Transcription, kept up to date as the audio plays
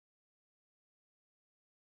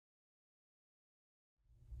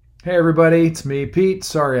Hey everybody, it's me, Pete.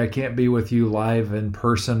 Sorry I can't be with you live in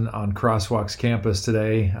person on Crosswalks campus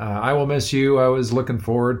today. I will miss you. I was looking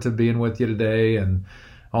forward to being with you today and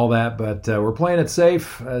all that, but we're playing it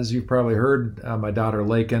safe. As you've probably heard, my daughter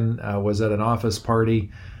Lakin was at an office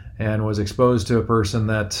party and was exposed to a person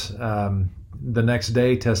that the next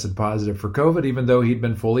day tested positive for COVID, even though he'd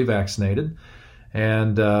been fully vaccinated.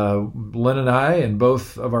 And Lynn and I and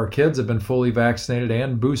both of our kids have been fully vaccinated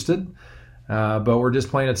and boosted. But we're just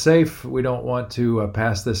playing it safe. We don't want to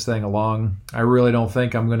pass this thing along. I really don't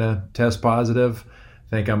think I'm going to test positive.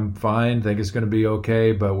 Think I'm fine. Think it's going to be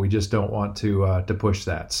okay. But we just don't want to push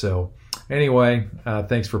that. So anyway,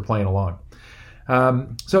 thanks for playing along.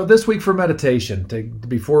 So this week for meditation,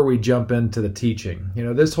 before we jump into the teaching,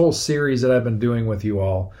 this whole series that I've been doing with you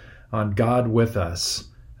all on God with us,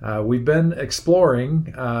 we've been exploring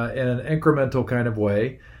in an incremental kind of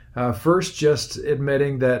way. First, just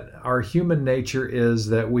admitting that our human nature is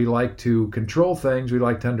that we like to control things, we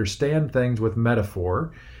like to understand things with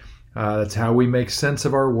metaphor. That's how we make sense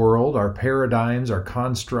of our world, our paradigms, our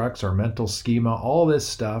constructs, our mental schema. All this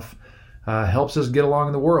stuff helps us get along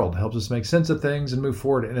in the world, helps us make sense of things and move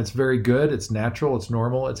forward. And it's very good, it's natural, it's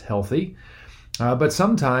normal, it's healthy. But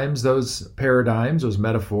sometimes those paradigms, those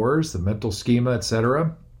metaphors, the mental schema,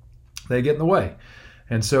 etc., they get in the way.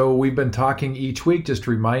 And so we've been talking each week, just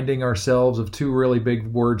reminding ourselves of two really big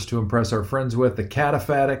words to impress our friends with, the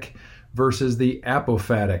cataphatic versus the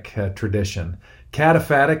apophatic tradition.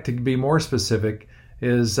 Cataphatic, to be more specific,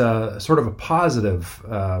 is sort of a positive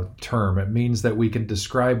term. It means that we can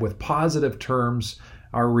describe with positive terms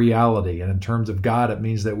our reality. And in terms of God, it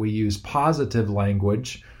means that we use positive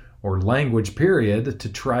language or language period to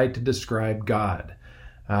try to describe God.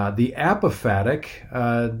 The apophatic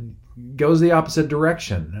goes the opposite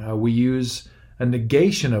direction. We use a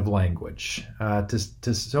negation of language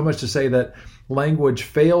to so much to say that language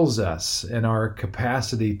fails us in our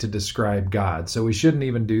capacity to describe God. So we shouldn't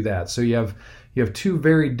even do that. So you have two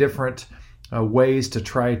very different ways to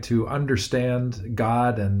try to understand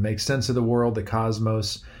God and make sense of the world, the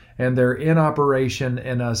cosmos, and they're in operation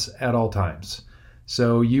in us at all times.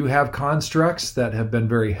 So you have constructs that have been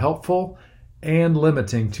very helpful and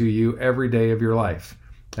limiting to you every day of your life.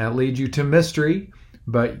 That leads you to mystery,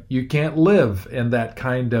 but you can't live in that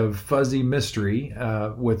kind of fuzzy mystery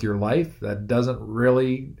with your life. That doesn't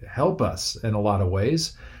really help us in a lot of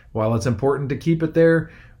ways. While it's important to keep it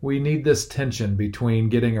there, we need this tension between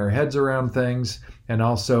getting our heads around things and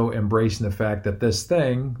also embracing the fact that this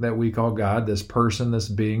thing that we call God, this person, this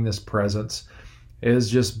being, this presence, is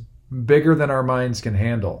just bigger than our minds can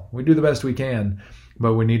handle. We do the best we can,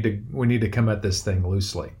 but we need to come at this thing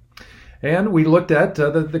loosely. And we looked at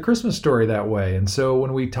the Christmas story that way. And so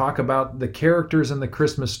when we talk about the characters in the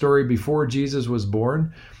Christmas story before Jesus was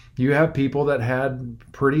born, you have people that had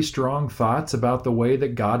pretty strong thoughts about the way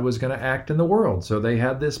that God was going to act in the world. So they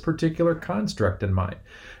had this particular construct in mind.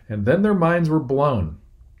 And then their minds were blown.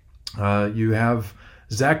 You have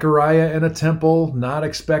Zechariah in a temple, not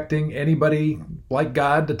expecting anybody like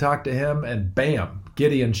God to talk to him, and bam,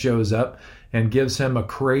 Gideon shows up and gives him a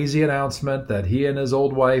crazy announcement that he and his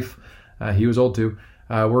old wife, he was old too,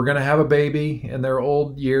 we're going to have a baby in their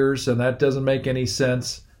old years, and that doesn't make any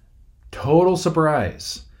sense. Total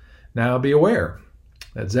surprise. Now be aware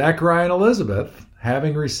that Zechariah and Elizabeth,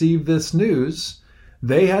 having received this news,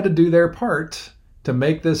 they had to do their part to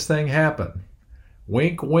make this thing happen.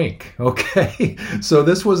 Wink, wink. Okay, so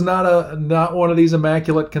this was not one of these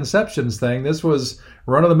immaculate conceptions thing. This was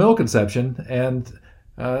run-of-the-mill conception, and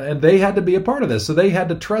they had to be a part of this. So they had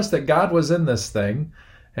to trust that God was in this thing,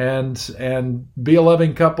 and be a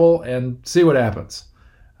loving couple and see what happens.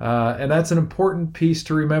 And that's an important piece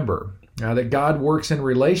to remember, that God works in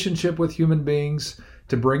relationship with human beings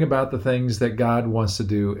to bring about the things that God wants to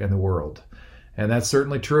do in the world. And that's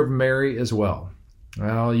certainly true of Mary as well.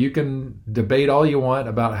 Well, you can debate all you want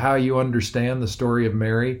about how you understand the story of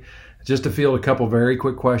Mary. Just to field a couple very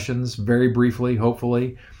quick questions, very briefly,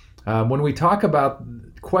 hopefully. When we talk about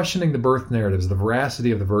questioning the birth narratives, the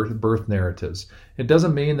veracity of the birth narratives, it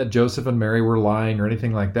doesn't mean that Joseph and Mary were lying or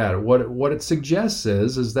anything like that. What it suggests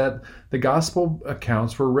is that the gospel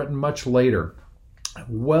accounts were written much later,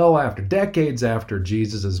 well after, decades after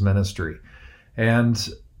Jesus' ministry. And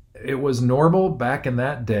it was normal back in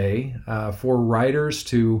that day for writers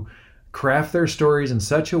to craft their stories in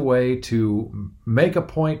such a way to make a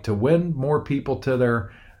point to win more people to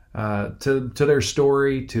their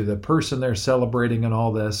story, to the person they're celebrating and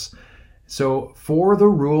all this. So for the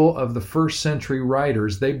rule of the first century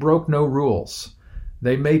writers, they broke no rules.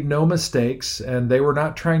 They made no mistakes, and they were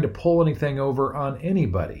not trying to pull anything over on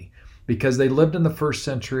anybody. because they lived in the first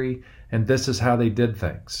century and this is how they did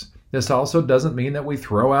things. This also doesn't mean that we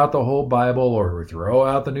throw out the whole Bible or we throw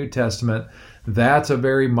out the New Testament. That's a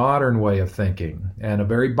very modern way of thinking and a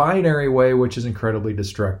very binary way, which is incredibly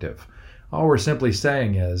destructive. All we're simply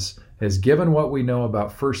saying is given what we know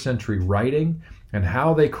about first century writing and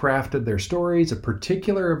how they crafted their stories, in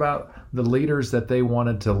particular about the leaders that they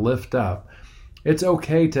wanted to lift up, it's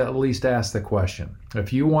okay to at least ask the question.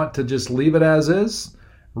 If you want to just leave it as is,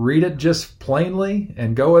 read it just plainly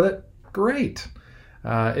and go with it, great.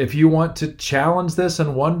 If you want to challenge this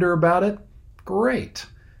and wonder about it, great.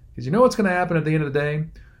 Because you know what's going to happen at the end of the day?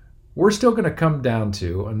 We're still going to come down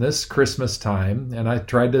to, in this Christmas time, and I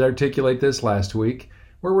tried to articulate this last week,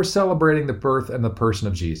 where we're celebrating the birth and the person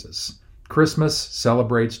of Jesus. Christmas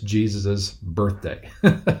celebrates Jesus' birthday,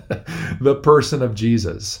 the person of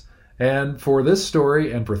Jesus. And for this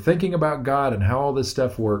story and for thinking about God and how all this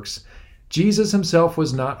stuff works, Jesus himself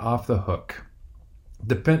was not off the hook.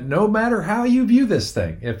 No matter how you view this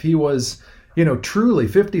thing, if he was, truly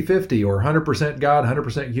 50-50 or 100% God,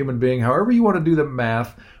 100% human being, however you want to do the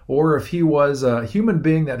math, or if he was a human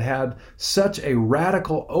being that had such a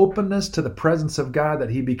radical openness to the presence of God that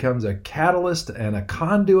he becomes a catalyst and a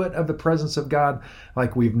conduit of the presence of God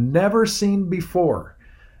like we've never seen before.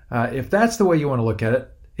 If that's the way you want to look at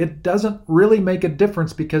it, it doesn't really make a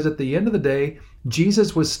difference because at the end of the day,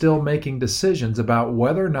 Jesus was still making decisions about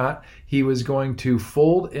whether or not he was going to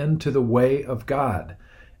fold into the way of God.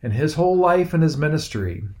 And his whole life and his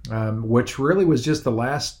ministry, which really was just the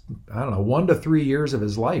last, 1 to 3 years of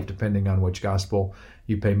his life, depending on which gospel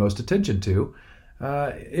you pay most attention to,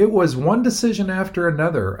 it was one decision after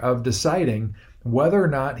another of deciding whether or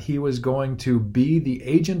not he was going to be the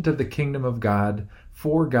agent of the kingdom of God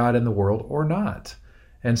for God in the world or not.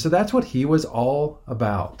 And so that's what he was all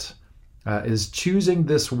about, is choosing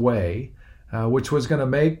this way, which was going to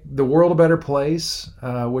make the world a better place,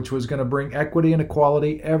 which was going to bring equity and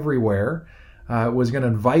equality everywhere, was going to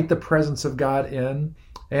invite the presence of God in,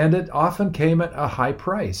 and it often came at a high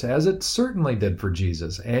price, as it certainly did for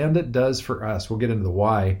Jesus, and it does for us. We'll get into the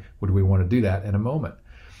why would we want to do that in a moment.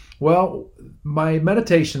 Well, my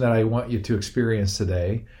meditation that I want you to experience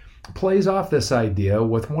today plays off this idea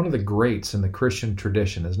with one of the greats in the Christian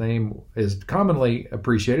tradition. His name is commonly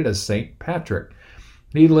appreciated as Saint Patrick.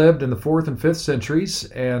 He lived in the 4th and 5th centuries,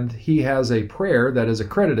 and he has a prayer that is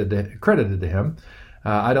credited to him.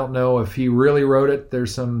 I don't know if he really wrote it.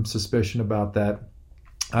 There's some suspicion about that.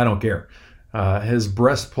 I don't care. His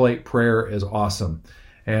breastplate prayer is awesome.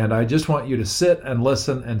 And I just want you to sit and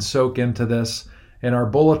listen and soak into this. In our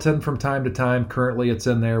bulletin from time to time, currently it's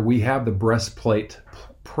in there, we have the breastplate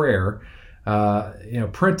prayer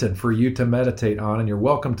printed for you to meditate on, and you're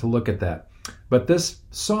welcome to look at that. But this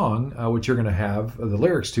song, which you're going to have the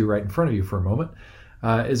lyrics to right in front of you for a moment,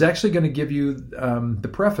 is actually going to give you the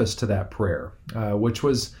preface to that prayer, which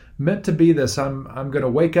was meant to be this: I'm going to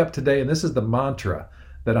wake up today, and this is the mantra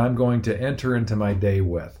that I'm going to enter into my day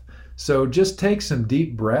with. So just take some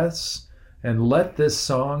deep breaths and let this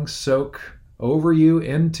song soak over you,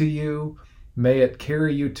 into you. May it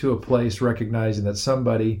carry you to a place recognizing that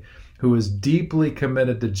somebody who is deeply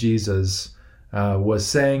committed to Jesus was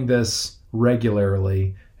saying this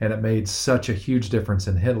regularly, and it made such a huge difference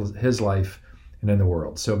in his life and in the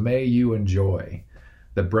world. So may you enjoy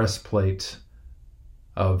the breastplate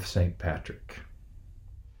of St. Patrick.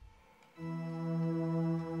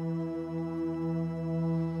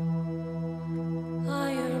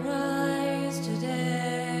 I arise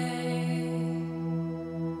today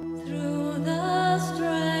through the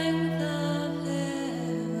strength of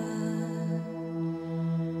heaven,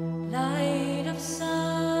 light of sun,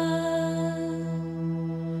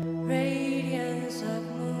 radiance of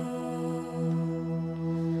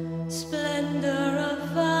moon, splendor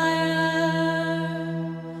of fire,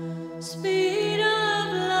 speed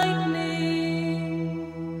of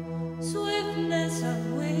lightning, swiftness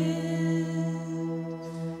of wind,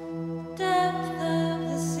 depth of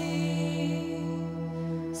the sea,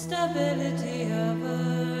 stability of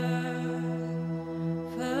earth,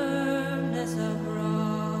 firmness of rock.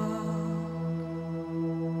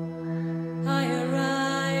 I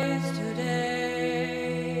arise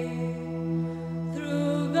today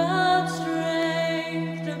through God's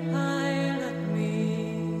strength to pilot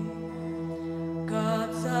me,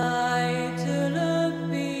 God's eye to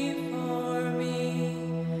look before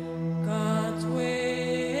me, God's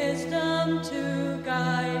wisdom to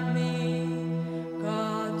guide me,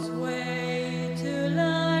 God's way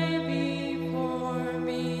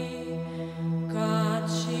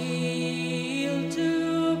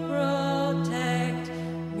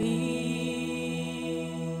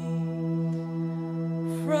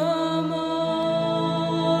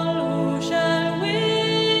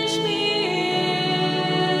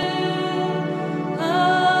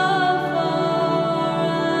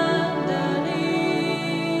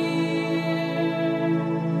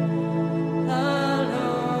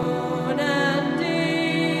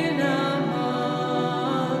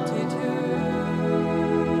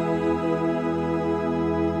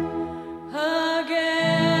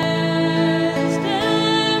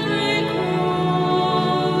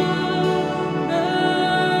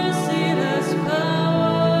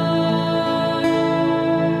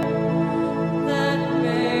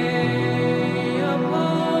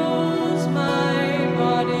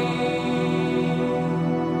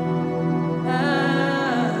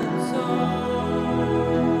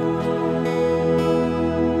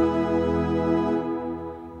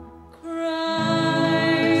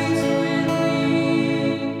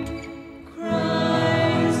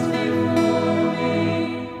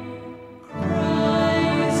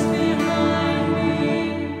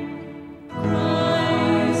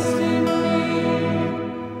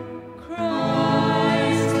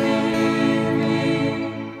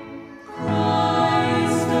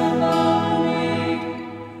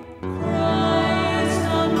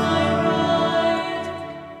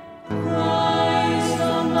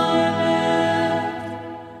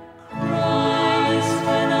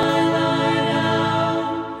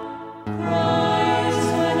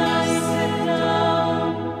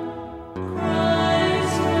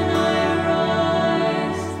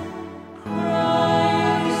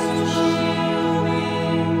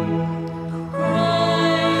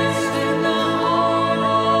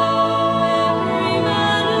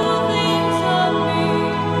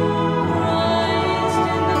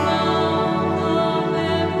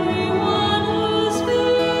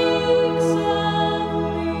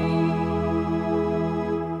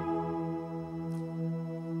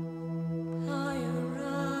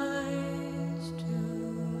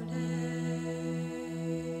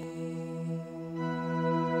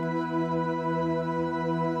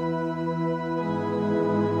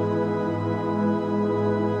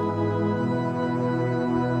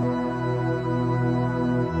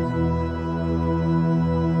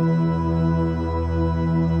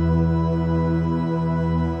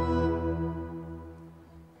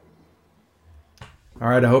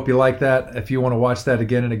right, I hope you like that. If you want to watch that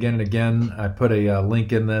again and again and again, I put a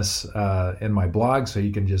link in this in my blog, so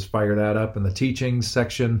you can just fire that up in the teachings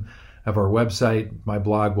section of our website. My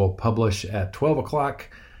blog will publish at 12 o'clock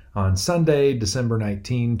on Sunday, December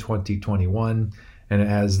 19, 2021. And it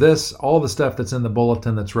has all the stuff that's in the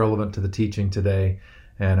bulletin that's relevant to the teaching today.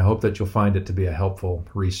 And I hope that you'll find it to be a helpful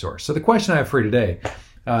resource. So the question I have for you today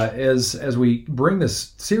is, as we bring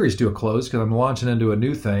this series to a close, because I'm launching into a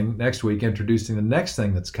new thing next week, introducing the next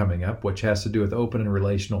thing that's coming up, which has to do with open and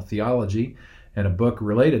relational theology and a book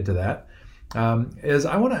related to that, is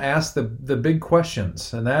I want to ask the big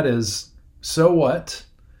questions. And that is, so what?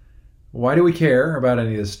 Why do we care about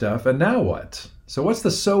any of this stuff? And now what? So what's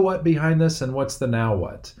the so what behind this, and what's the now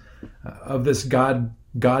what of this God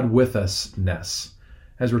with us-ness?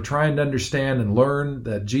 As we're trying to understand and learn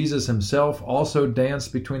that Jesus himself also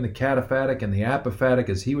danced between the cataphatic and the apophatic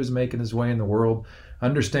as he was making his way in the world,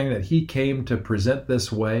 understanding that he came to present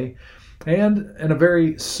this way, and in a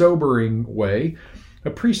very sobering way,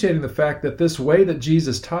 appreciating the fact that this way that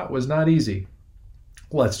Jesus taught was not easy.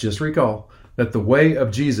 Let's just recall that the way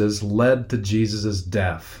of Jesus led to Jesus'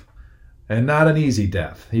 death, and not an easy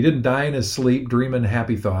death. He didn't die in his sleep dreaming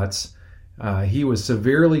happy thoughts. He was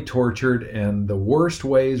severely tortured in the worst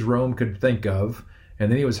ways Rome could think of, and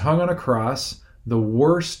then he was hung on a cross, the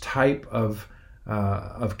worst type of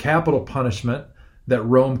capital punishment that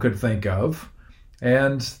Rome could think of,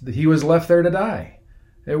 and he was left there to die.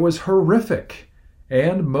 It was horrific,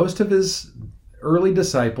 and most of his early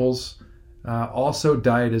disciples also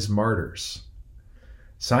died as martyrs.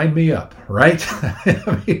 Sign me up, right?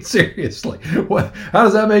 I mean, seriously, how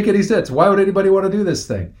does that make any sense? Why would anybody want to do this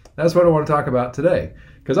thing? That's what I want to talk about today,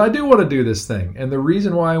 because I do want to do this thing. And the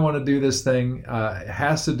reason why I want to do this thing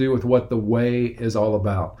has to do with what the way is all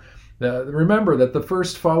about. Remember that the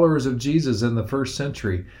first followers of Jesus in the first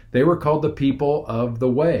century, they were called the people of the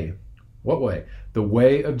way. What way? The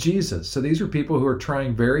way of Jesus. So these are people who are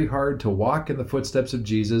trying very hard to walk in the footsteps of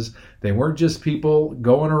Jesus. They weren't just people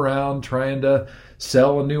going around trying to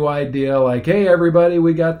sell a new idea like, hey, everybody,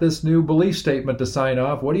 we got this new belief statement to sign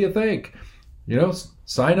off. What do you think?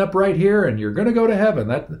 Sign up right here and you're going to go to heaven.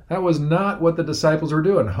 That was not what the disciples were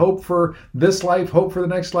doing. Hope for this life, hope for the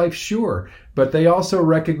next life, sure. But they also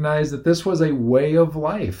recognized that this was a way of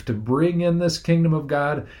life to bring in this kingdom of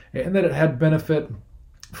God, and that it had benefit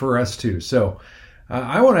for us too. So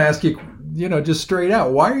I want to ask you, just straight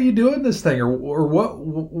out, why are you doing this thing? Or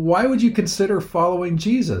why would you consider following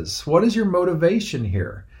Jesus? What is your motivation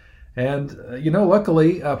here? And,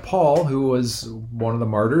 luckily, Paul, who was one of the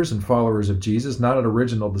martyrs and followers of Jesus, not an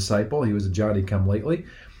original disciple, he was a Johnny-come-lately,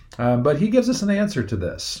 but he gives us an answer to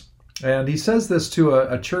this. And he says this to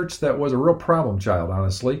a church that was a real problem child,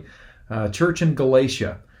 honestly, a church in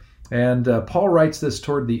Galatia. And Paul writes this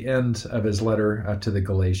toward the end of his letter to the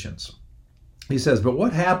Galatians. He says, but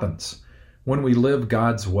what happens when we live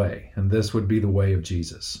God's way? And this would be the way of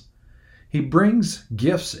Jesus. He brings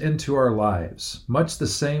gifts into our lives, much the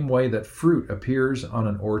same way that fruit appears in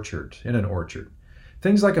an orchard.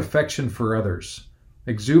 Things like affection for others,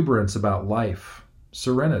 exuberance about life,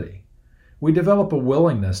 serenity. We develop a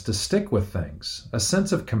willingness to stick with things, a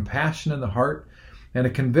sense of compassion in the heart, and a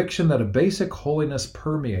conviction that a basic holiness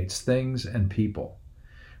permeates things and people.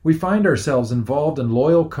 We find ourselves involved in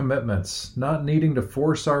loyal commitments, not needing to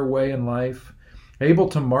force our way in life, able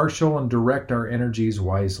to marshal and direct our energies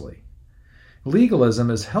wisely.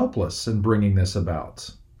 Legalism is helpless in bringing this about.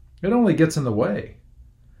 It only gets in the way.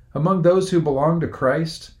 Among those who belong to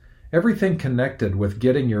Christ, everything connected with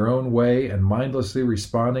getting your own way and mindlessly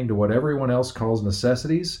responding to what everyone else calls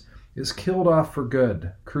necessities is killed off for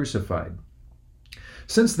good, crucified.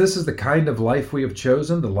 Since this is the kind of life we have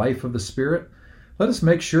chosen, the life of the Spirit, let us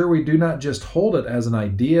make sure we do not just hold it as an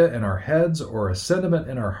idea in our heads or a sentiment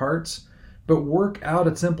in our hearts, but work out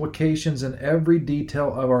its implications in every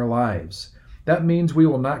detail of our lives. That means we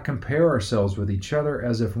will not compare ourselves with each other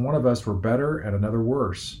as if one of us were better and another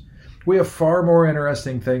worse. We have far more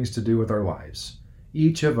interesting things to do with our lives.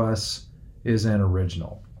 Each of us is an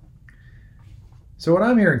original. So what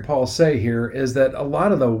I'm hearing Paul say here is that a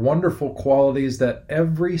lot of the wonderful qualities that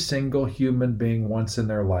every single human being wants in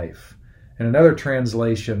their life. In another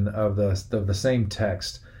translation of the same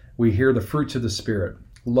text, we hear the fruits of the Spirit: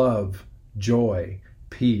 love, joy,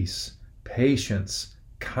 peace, patience,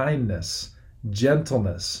 kindness,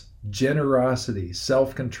 gentleness, generosity,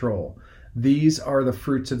 self-control. These are the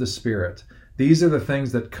fruits of the Spirit. These are the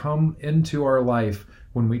things that come into our life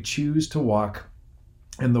when we choose to walk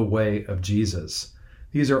in the way of Jesus.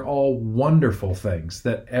 These are all wonderful things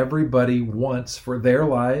that everybody wants for their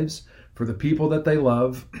lives, for the people that they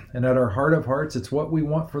love, and at our heart of hearts, it's what we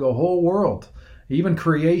want for the whole world. even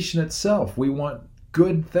creation itself. We want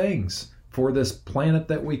good things for this planet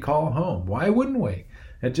that we call home. Why wouldn't we?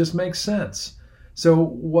 It just makes sense. So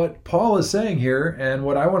what Paul is saying here, and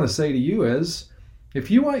what I want to say to you is, if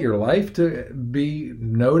you want your life to be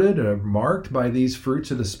noted or marked by these fruits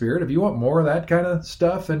of the Spirit, if you want more of that kind of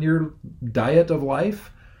stuff in your diet of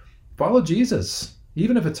life, follow Jesus.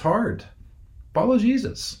 Even if it's hard, follow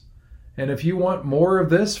Jesus. And if you want more of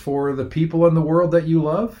this for the people in the world that you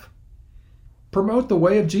love, promote the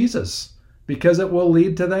way of Jesus, because it will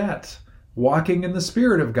lead to that. Walking in the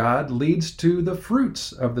Spirit of God leads to the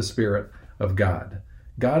fruits of the Spirit of God.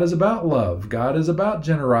 God is about love. God is about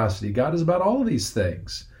generosity. God is about all of these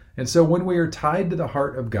things. And so when we are tied to the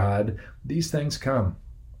heart of God, these things come.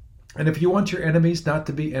 And if you want your enemies not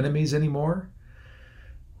to be enemies anymore,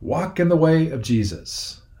 walk in the way of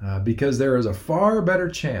Jesus, because there is a far better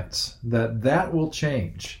chance that that will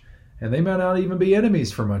change. And they may not even be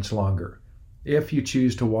enemies for much longer if you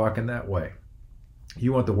choose to walk in that way.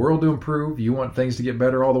 You want the world to improve. You want things to get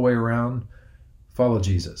better all the way around. Follow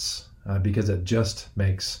Jesus. Because it just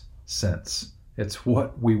makes sense. It's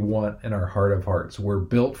what we want in our heart of hearts. We're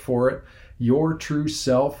built for it. Your true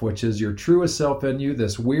self, which is your truest self in you,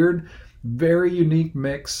 this weird, very unique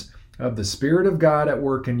mix of the Spirit of God at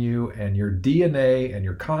work in you and your DNA and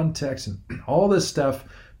your context and all this stuff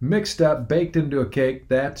mixed up, baked into a cake,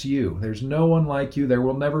 that's you. There's no one like you. There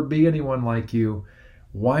will never be anyone like you.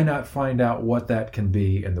 Why not find out what that can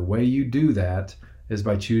be? And the way you do that is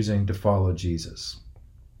by choosing to follow Jesus.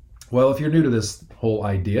 Well, if you're new to this whole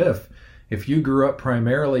idea, if you grew up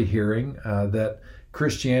primarily hearing that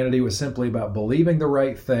Christianity was simply about believing the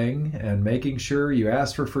right thing and making sure you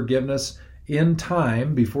asked for forgiveness in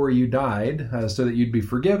time before you died so that you'd be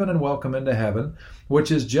forgiven and welcome into heaven, which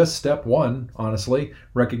is just step one, honestly,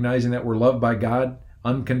 recognizing that we're loved by God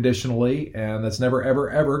unconditionally and that's never, ever,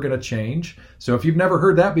 ever going to change. So if you've never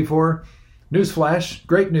heard that before, newsflash,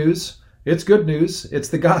 great news. It's good news. It's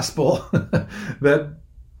the gospel that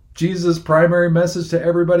Jesus' primary message to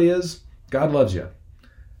everybody is God loves you.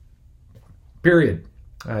 Period.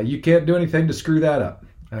 You can't do anything to screw that up.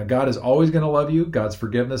 God is always going to love you. God's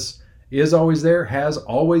forgiveness is always there, has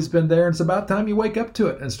always been there. And it's about time you wake up to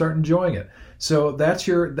it and start enjoying it. So that's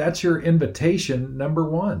your invitation. Number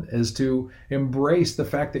one is to embrace the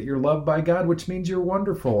fact that you're loved by God, which means you're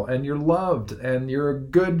wonderful and you're loved and you're a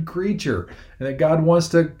good creature and that God wants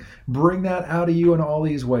to bring that out of you in all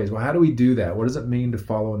these ways. Well, how do we do that? What does it mean to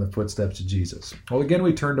follow in the footsteps of Jesus? Well, again,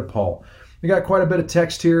 we turn to Paul. We got quite a bit of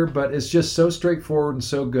text here, but it's just so straightforward and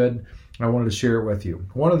so good. I wanted to share it with you.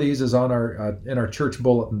 One of these is on our in our church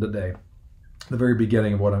bulletin today, the very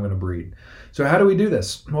beginning of what I'm going to read. So how do we do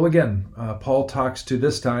this? Well, again, Paul talks to,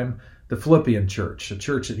 this time, the Philippian church, a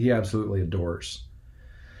church that he absolutely adores.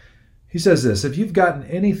 He says this: if you've gotten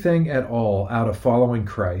anything at all out of following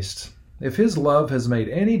Christ, if his love has made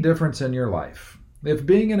any difference in your life, if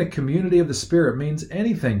being in a community of the Spirit means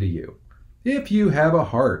anything to you, if you have a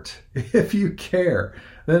heart, if you care,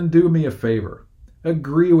 then do me a favor.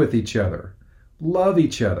 Agree with each other. Love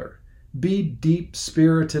each other. Be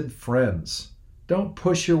deep-spirited friends. Don't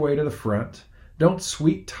push your way to the front. Don't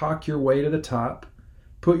sweet-talk your way to the top.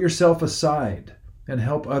 Put yourself aside and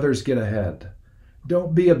help others get ahead.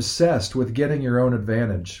 Don't be obsessed with getting your own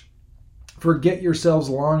advantage. Forget yourselves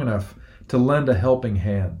long enough to lend a helping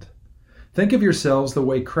hand. Think of yourselves the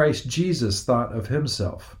way Christ Jesus thought of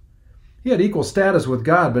himself. He had equal status with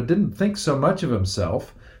God, but didn't think so much of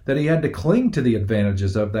himself that he had to cling to the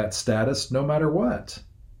advantages of that status no matter what.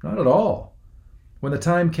 Not at all. When the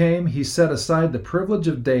time came, he set aside the privilege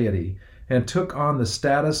of deity and took on the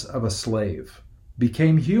status of a slave,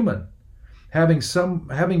 became human.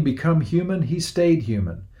 Having become human, he stayed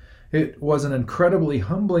human. It was an incredibly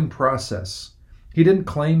humbling process. He didn't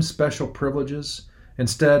claim special privileges.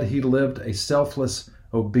 Instead, he lived a selfless,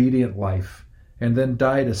 obedient life and then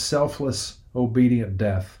died a selfless, obedient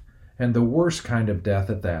death, and the worst kind of death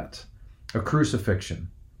at that, a crucifixion.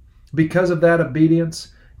 Because of that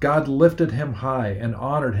obedience, God lifted him high and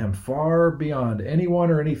honored him far beyond anyone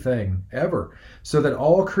or anything ever, so that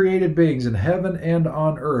all created beings in heaven and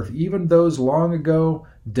on earth, even those long ago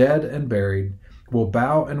dead and buried, will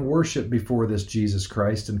bow and worship before this Jesus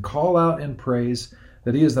Christ and call out in praise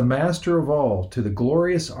that he is the master of all, to the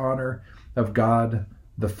glorious honor of God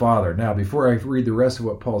the Father. Now, before I read the rest of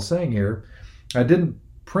what Paul's saying here, I didn't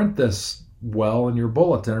print this well in your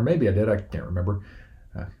bulletin, or maybe I did, I can't remember.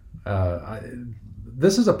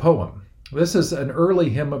 This is a poem. This is an early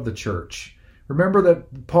hymn of the church. Remember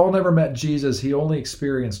that Paul never met Jesus, he only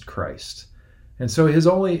experienced Christ. And so his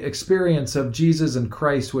only experience of Jesus and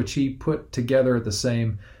Christ, which he put together at the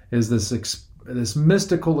same, is this this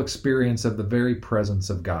mystical experience of the very presence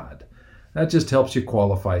of God. That just helps you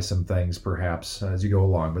qualify some things, perhaps, as you go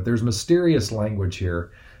along. But there's mysterious language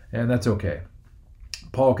here, and that's okay.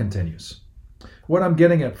 Paul continues. What I'm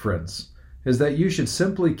getting at, friends, is that you should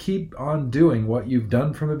simply keep on doing what you've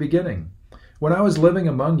done from the beginning. When I was living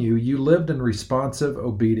among you, you lived in responsive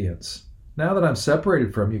obedience. Now that I'm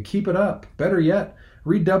separated from you, keep it up. Better yet,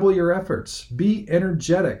 redouble your efforts. Be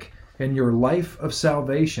energetic in your life of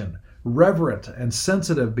salvation, reverent and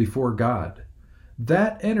sensitive before God.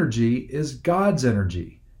 That energy is God's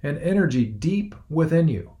energy, an energy deep within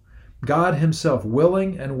you. God himself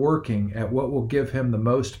willing and working at what will give him the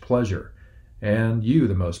most pleasure, and you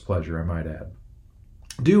the most pleasure, I might add.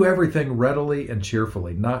 Do everything readily and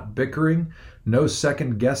cheerfully, not bickering, no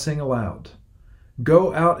second guessing allowed.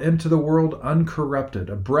 Go out into the world uncorrupted,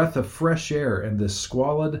 a breath of fresh air in this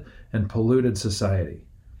squalid and polluted society.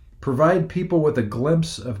 Provide people with a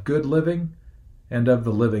glimpse of good living and of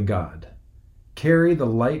the living God. Carry the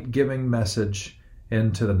light-giving message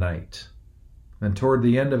into the night. And toward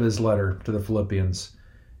the end of his letter to the Philippians,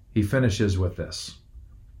 he finishes with this.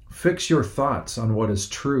 Fix your thoughts on what is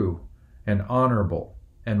true and honorable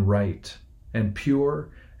and right and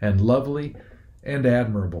pure and lovely and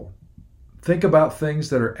admirable. Think about things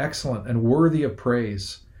that are excellent and worthy of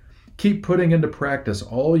praise. Keep putting into practice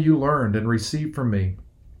all you learned and received from me,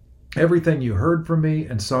 everything you heard from me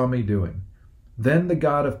and saw me doing. Then the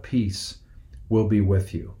God of peace will be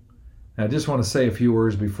with you. And I just want to say a few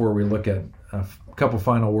words before we look at a couple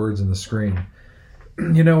final words on the screen.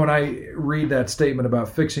 You know, when I read that statement about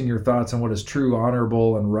fixing your thoughts on what is true,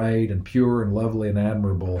 honorable, and right, and pure, and lovely, and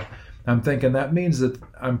admirable, I'm thinking that means that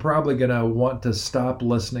I'm probably going to want to stop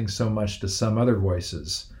listening so much to some other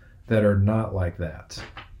voices that are not like that.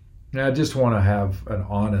 And I just want to have an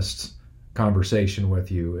honest conversation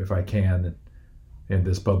with you, if I can, in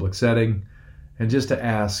this public setting, and just to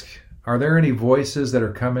ask, are there any voices that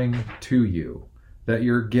are coming to you that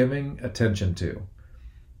you're giving attention to?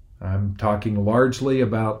 I'm talking largely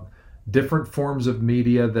about different forms of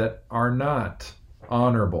media that are not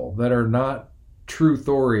honorable, that are not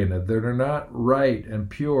truth-oriented, that are not right and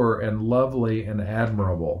pure and lovely and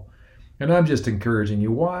admirable. And I'm just encouraging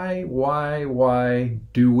you, why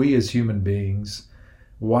do we as human beings,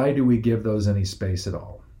 why do we give those any space at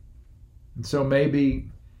all? And so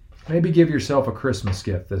maybe give yourself a Christmas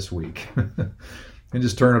gift this week and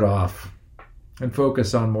just turn it off and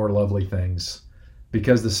focus on more lovely things,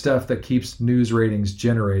 because the stuff that keeps news ratings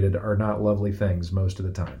generated are not lovely things most of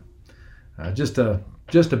the time. Just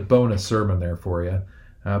a bonus sermon there for you,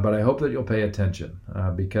 but I hope that you'll pay attention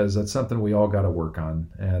because that's something we all got to work on.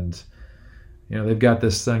 And you know, they've got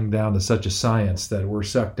this thing down to such a science that we're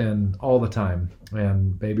sucked in all the time,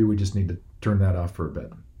 and maybe we just need to turn that off for a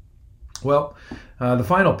bit. Well, the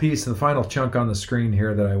final piece and the final chunk on the screen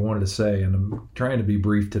here that I wanted to say, and I'm trying to be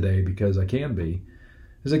brief today because I can be,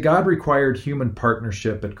 is that God required human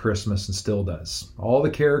partnership at Christmas and still does. All the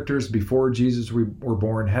characters before Jesus were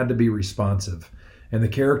born had to be responsive, and the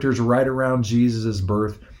characters right around Jesus'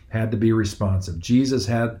 birth had to be responsive. Joseph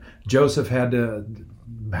had to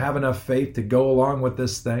have enough faith to go along with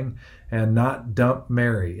this thing and not dump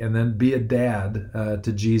Mary and then be a dad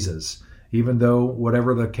to Jesus, even though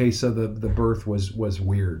whatever the case of the birth was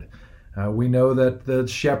weird. We know that the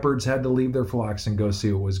shepherds had to leave their flocks and go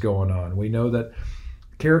see what was going on. We know that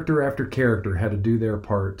character after character had to do their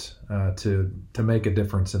part to make a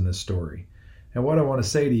difference in this story. And what I want to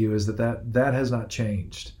say to you is that has not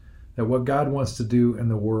changed. That what God wants to do in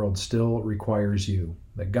the world still requires you.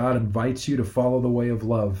 That God invites you to follow the way of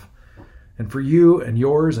love, and for you and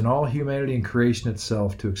yours and all humanity and creation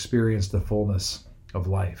itself to experience the fullness of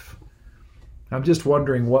life. I'm just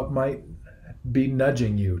wondering what might be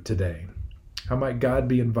nudging you today. How might God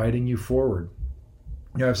be inviting you forward?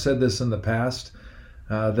 You know, I've said this in the past,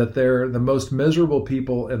 that they're the most miserable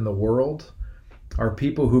people in the world are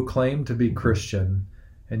people who claim to be Christian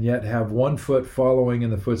and yet have one foot following in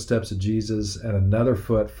the footsteps of Jesus and another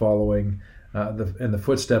foot following in the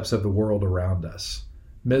footsteps of the world around us.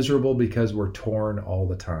 Miserable because we're torn all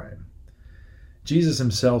the time. Jesus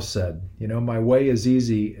himself said, you know, my way is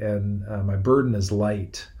easy and my burden is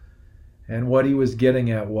light. And what he was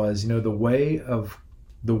getting at was, you know, the way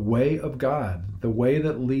of God, the way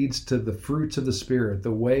that leads to the fruits of the Spirit,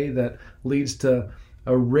 the way that leads to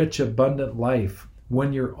a rich, abundant life.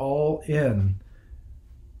 When you're all in,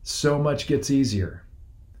 so much gets easier.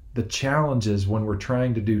 The challenge is when we're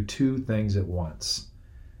trying to do two things at once.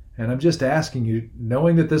 And I'm just asking you,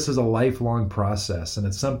 knowing that this is a lifelong process and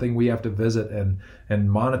it's something we have to visit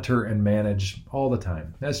and monitor and manage all the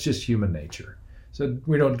time. That's just human nature. So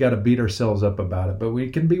we don't got to beat ourselves up about it, but we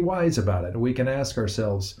can be wise about it. We can ask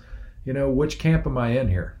ourselves, which camp am I in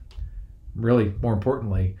here? Really, more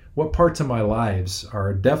importantly, what parts of my lives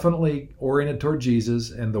are definitely oriented toward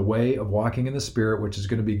Jesus and the way of walking in the Spirit, which is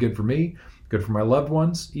going to be good for me, good for my loved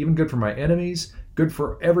ones, even good for my enemies, good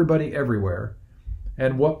for everybody everywhere.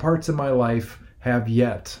 And what parts of my life have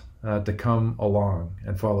yet to come along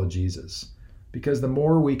and follow Jesus? Because the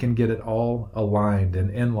more we can get it all aligned and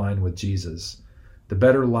in line with Jesus, the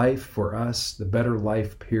better life for us, the better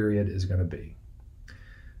life period is going to be.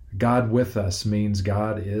 God with us means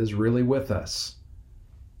God is really with us.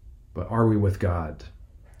 But are we with God?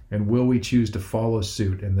 And will we choose to follow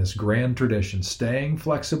suit in this grand tradition, staying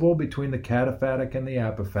flexible between the cataphatic and the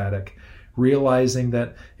apophatic, realizing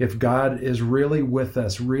that if God is really with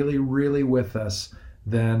us, really, really with us,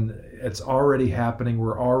 then it's already happening.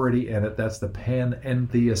 We're already in it. That's the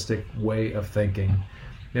panentheistic way of thinking.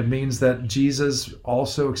 It means that Jesus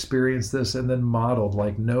also experienced this and then modeled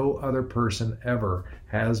like no other person ever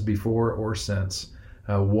has before or since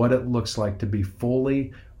what it looks like to be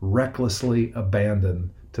fully, recklessly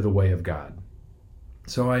abandoned to the way of God.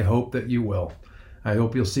 So I hope that you will. I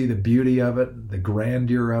hope you'll see the beauty of it, the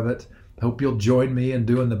grandeur of it. I hope you'll join me in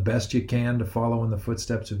doing the best you can to follow in the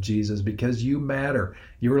footsteps of Jesus, because you matter.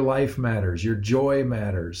 Your life matters. Your joy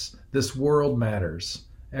matters. This world matters.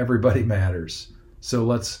 Everybody matters. So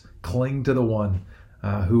let's cling to the one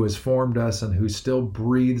who has formed us and who still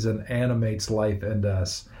breathes and animates life into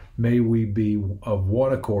us. May we be of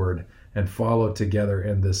one accord and follow together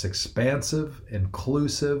in this expansive,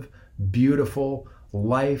 inclusive, beautiful,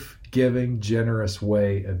 life-giving, generous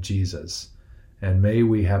way of Jesus. And may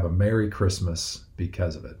we have a Merry Christmas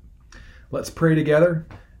because of it. Let's pray together.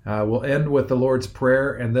 We'll end with the Lord's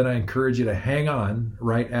Prayer, and then I encourage you to hang on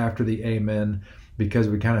right after the Amen, because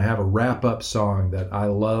we kind of have a wrap-up song that I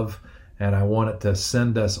love, and I want it to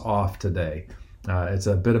send us off today. It's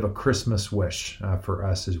a bit of a Christmas wish for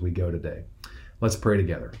us as we go today. Let's pray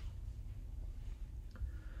together.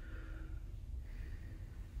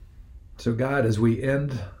 So God, as we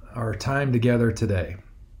end our time together today,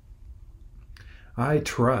 I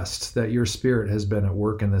trust that your Spirit has been at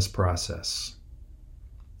work in this process.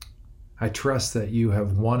 I trust that you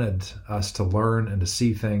have wanted us to learn and to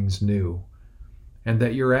see things new, and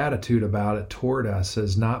that your attitude about it toward us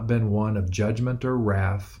has not been one of judgment or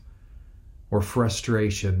wrath or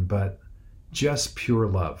frustration, but just pure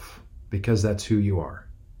love, because that's who you are.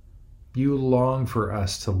 You long for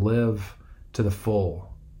us to live to the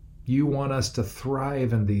full. You want us to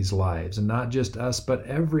thrive in these lives, and not just us, but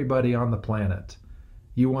everybody on the planet.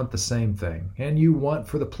 You want the same thing, and you want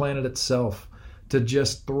for the planet itself to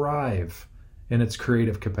just thrive in its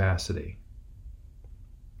creative capacity.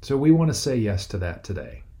 So we want to say yes to that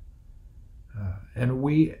today. And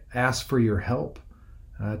we ask for your help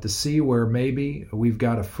to see where maybe we've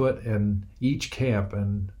got a foot in each camp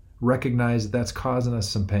and recognize that that's causing us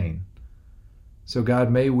some pain. So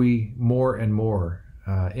God, may we more and more,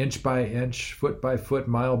 inch by inch, foot by foot,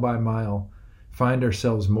 mile by mile, find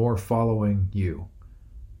ourselves more following you.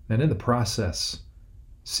 And in the process,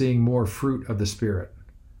 seeing more fruit of the Spirit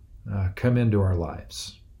come into our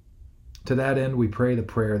lives. To that end, we pray the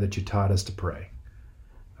prayer that you taught us to pray.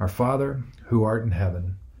 Our Father, who art in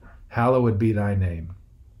heaven, hallowed be thy name.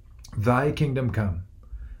 Thy kingdom come,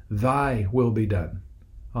 thy will be done,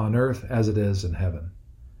 on earth as it is in heaven.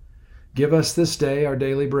 Give us this day our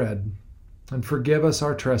daily bread, and forgive us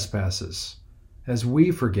our trespasses, as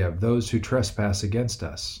we forgive those who trespass against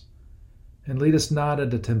us. And lead us not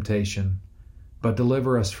into temptation, but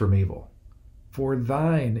deliver us from evil. For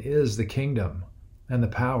thine is the kingdom, and the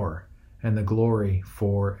power, and the glory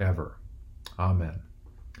forever. Amen.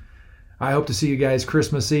 I hope to see you guys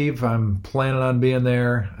Christmas Eve. I'm planning on being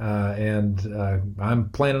there, and I'm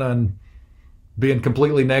planning on being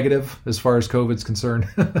completely negative as far as COVID's concerned.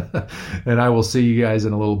 And I will see you guys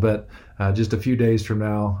in a little bit, just a few days from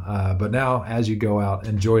now. But now, as you go out,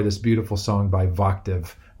 enjoy this beautiful song by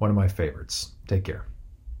Voctiv, one of my favorites. Take care.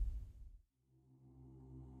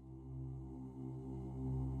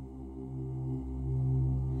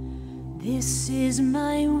 This is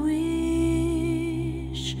my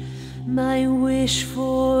wish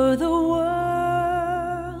for the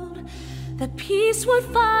world, that peace would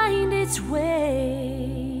find its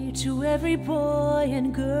way to every boy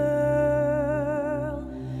and girl.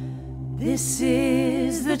 This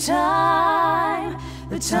is the time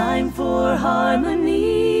for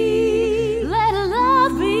harmony. Let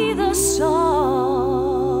love be the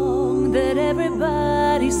song that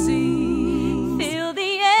everybody sings. Fill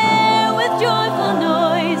the air with joyful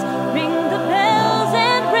noise, ring the bells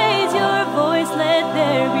and raise your voice. Let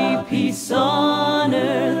there be peace on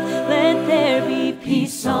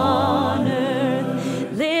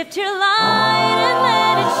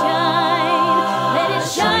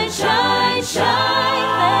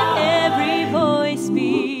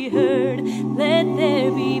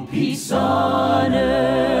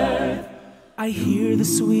I hear the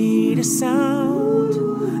sweetest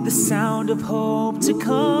sound, the sound of hope to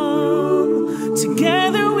come.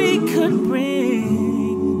 Together we could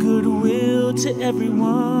bring goodwill to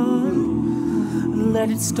everyone.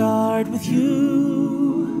 Let it start with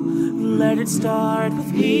you, let it start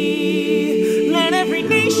with me. Let every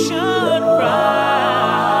nation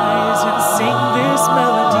rise and sing this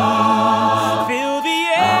melody. Fill the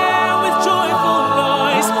air with joyful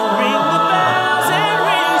noise, ring the bells and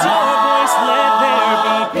raise your voice. Let there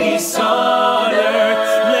be peace on earth,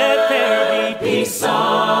 let there be peace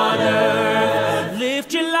on earth. Lift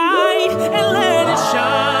your light and let it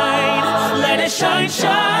shine, let it shine,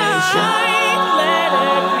 shine, shine. Let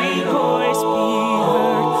every voice be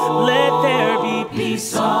heard, let there be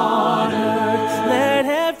peace on earth. Let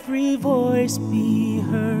every voice be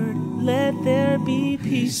heard, let there be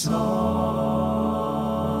peace on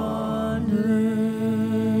earth.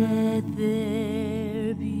 Let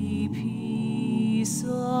there be peace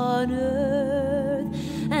on earth,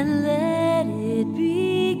 and let it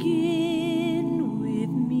begin with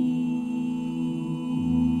me.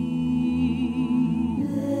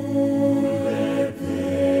 Let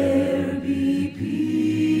there be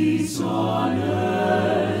peace on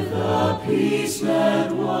earth, the peace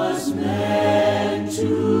that was meant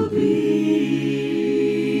to be.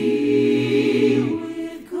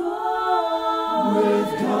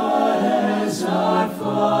 With God as our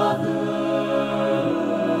Father,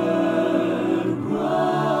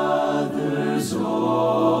 brothers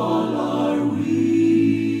all are we.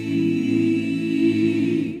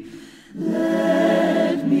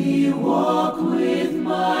 Let me walk with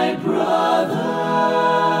my brother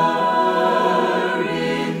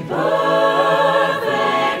in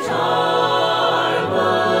perfect harmony.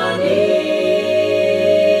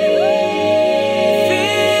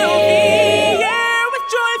 Fill the air with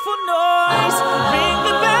joyful noise, ring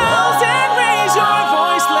the bells and raise your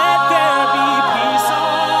voice. Let there be peace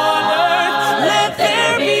on earth, let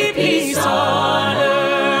there be peace on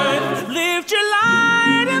earth. Lift your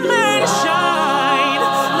light and let it shine,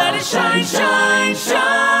 let it shine, shine, shine.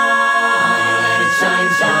 Let it shine,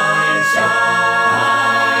 shine,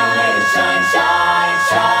 shine. Let it shine, shine,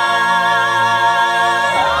 shine.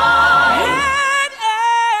 Let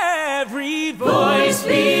every voice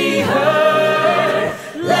be heard.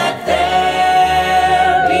 Let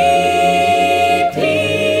there be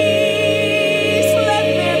peace. Let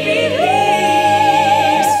there be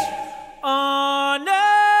peace on earth.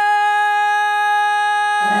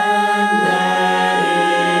 And let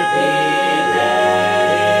it be,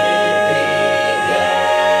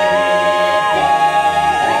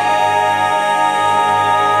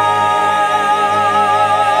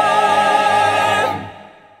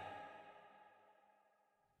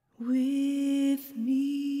 We